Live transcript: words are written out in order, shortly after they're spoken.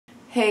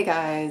Hey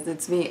guys,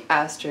 it's me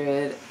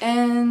Astrid,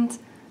 and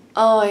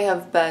oh, I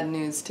have bad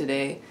news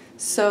today.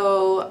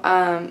 So,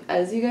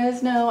 as you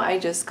guys know, I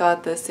just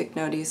got the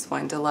Cycnodes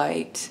Wine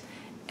Delight,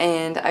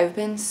 and I've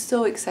been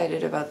so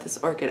excited about this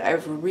orchid.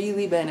 I've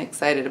really been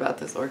excited about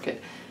this orchid,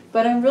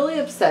 but I'm really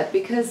upset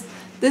because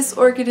this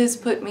orchid has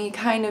put me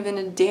kind of in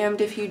a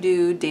damned if you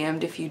do,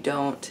 damned if you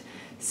don't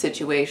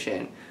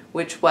situation,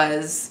 which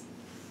was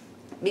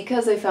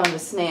because I found a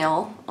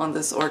snail on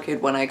this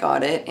orchid when I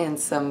got it and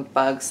some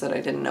bugs that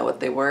I didn't know what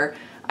they were.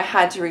 I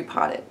had to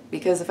repot it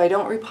because if I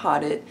don't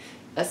repot it,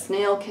 a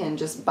snail can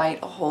just bite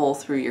a hole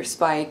through your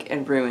spike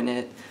and ruin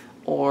it,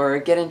 or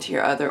get into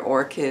your other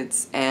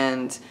orchids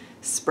and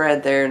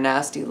spread their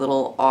nasty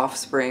little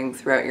offspring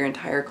throughout your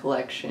entire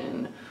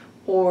collection,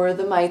 or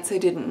the mites I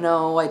didn't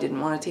know. I didn't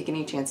want to take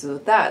any chances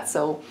with that,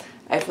 so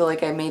I feel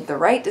like I made the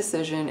right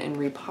decision in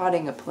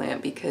repotting a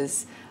plant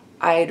because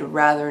I'd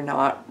rather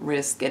not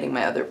risk getting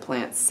my other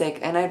plants sick,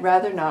 and I'd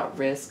rather not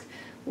risk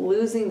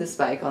losing the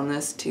spike on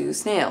this to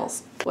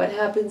snails. What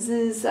happens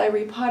is I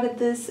repotted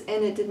this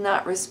and it did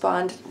not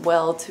respond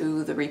well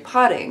to the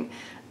repotting.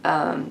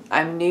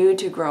 I'm new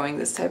to growing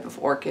this type of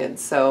orchid,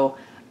 so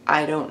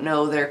I don't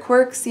know their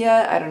quirks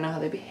yet. I don't know how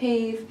they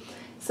behave.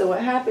 So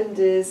what happened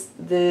is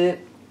the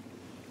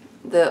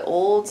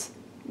old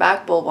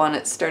back bulb on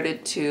it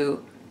started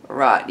to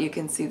rot. You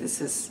can see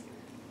this is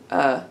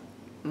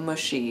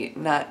mushy,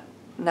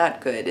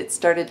 not good. It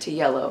started to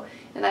yellow,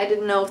 and I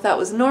didn't know if that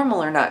was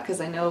normal or not, because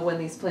I know when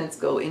these plants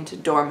go into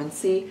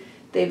dormancy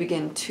they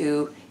begin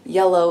to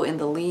yellow in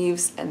the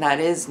leaves, and that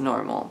is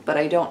normal, but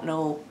I don't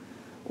know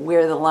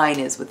where the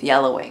line is with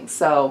yellowing,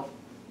 so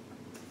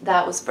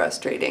that was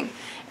frustrating.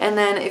 And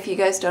then if you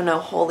guys don't know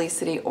Holy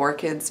City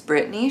Orchids,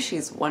 Brittany,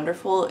 she's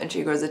wonderful and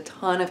she grows a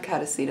ton of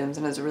catasetums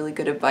and has really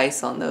good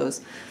advice on those,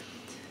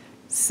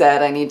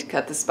 said I need to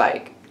cut the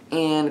spike.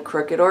 And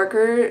Crooked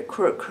Orchid,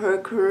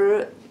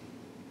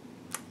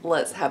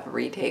 let's have a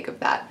retake of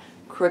that.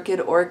 Crooked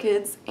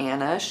Orchids,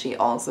 Anna, she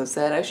also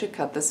said I should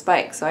cut the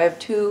spike. So I have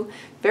two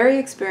very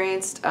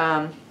experienced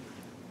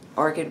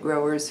orchid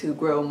growers who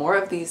grow more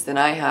of these than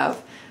I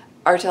have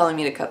are telling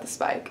me to cut the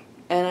spike.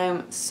 And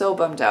I'm so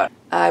bummed out.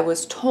 I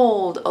was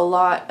told a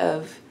lot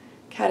of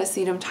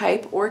catasetum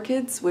type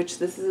orchids, which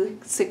this is a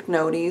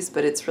Cycnodes,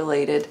 but it's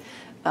related,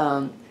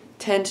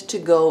 tend to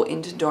go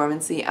into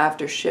dormancy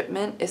after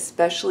shipment,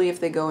 especially if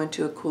they go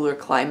into a cooler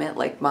climate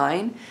like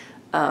mine.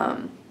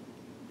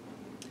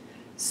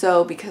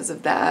 So because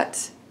of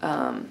that,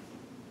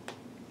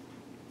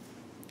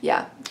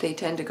 yeah, they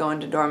tend to go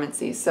into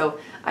dormancy. So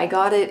I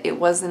got it, it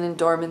wasn't in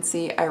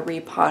dormancy, I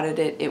repotted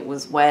it, it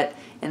was wet,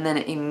 and then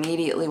it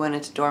immediately went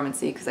into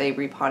dormancy because I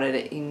repotted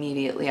it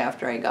immediately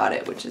after I got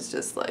it, which is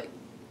just like,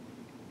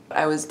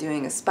 I was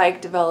doing a spike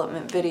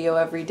development video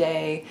every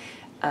day.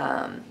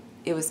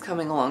 It was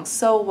coming along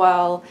so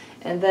well,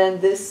 and then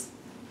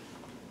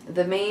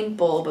the main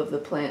bulb of the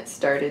plant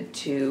started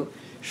to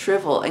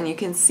shrivel, and you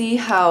can see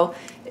how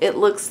it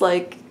looks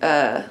like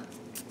the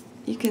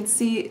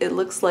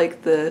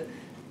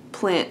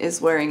plant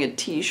is wearing a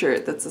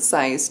t-shirt that's a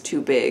size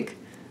too big,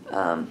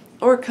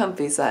 or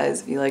comfy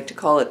size if you like to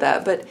call it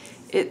that, but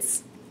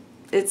it's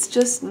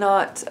just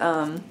not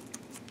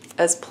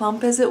as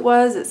plump as it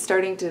was. It's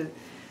starting to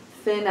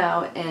thin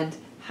out, and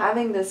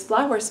having this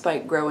flower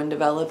spike grow and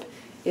develop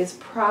is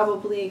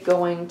probably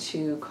going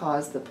to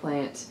cause the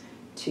plant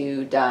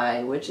to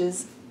die, which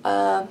is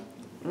not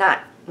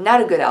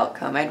a good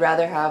outcome. I'd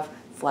rather have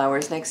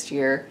flowers next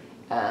year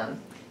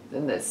than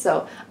this.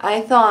 So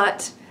I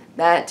thought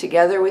that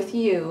together with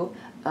you,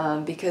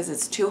 because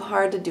it's too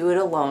hard to do it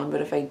alone,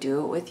 but if I do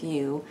it with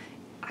you,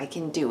 I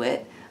can do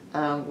it.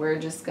 We're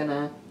just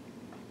gonna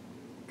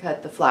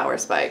cut the flower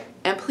spike.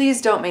 And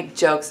please don't make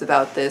jokes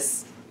about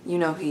this. You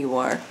know who you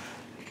are.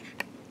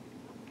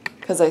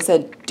 Because I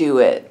said do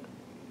it.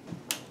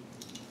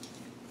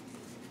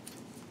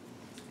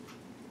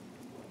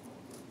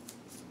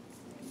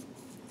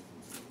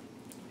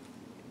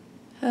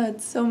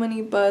 Had so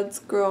many buds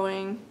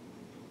growing,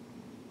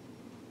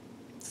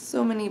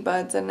 so many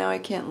buds, and now I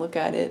can't look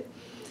at it.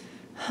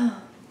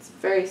 It's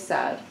very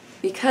sad.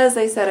 Because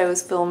I said I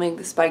was filming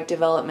the spike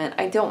development,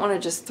 I don't want to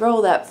just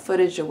throw that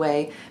footage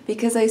away,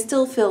 because I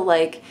still feel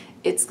like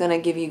it's going to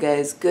give you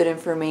guys good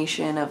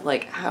information of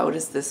like how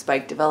does the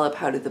spike develop,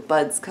 how do the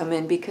buds come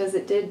in, because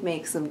it did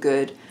make some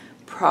good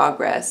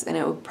progress, and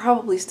it would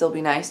probably still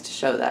be nice to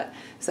show that.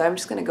 So I'm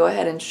just going to go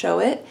ahead and show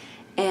it,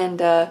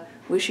 and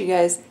wish you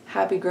guys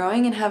happy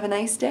growing and have a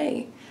nice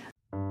day.